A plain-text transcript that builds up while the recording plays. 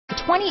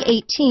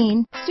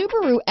2018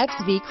 Subaru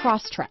XV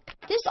Crosstrek.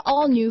 This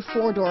all-new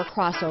four-door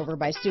crossover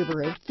by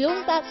Subaru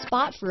fills that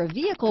spot for a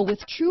vehicle with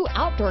true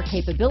outdoor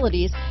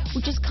capabilities,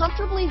 which is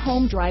comfortably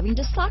home driving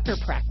to soccer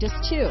practice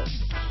too.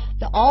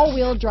 The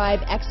all-wheel drive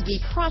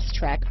XV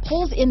Crosstrek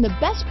pulls in the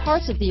best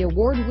parts of the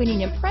award-winning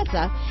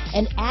Impreza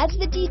and adds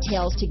the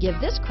details to give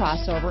this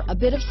crossover a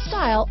bit of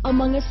style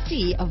among a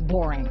sea of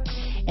boring.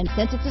 And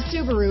since it's a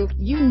Subaru,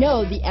 you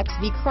know the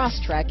XV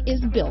Crosstrek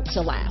is built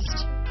to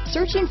last.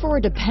 Searching for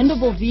a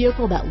dependable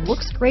vehicle that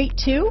looks great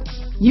too?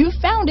 You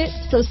found it,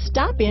 so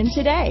stop in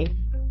today.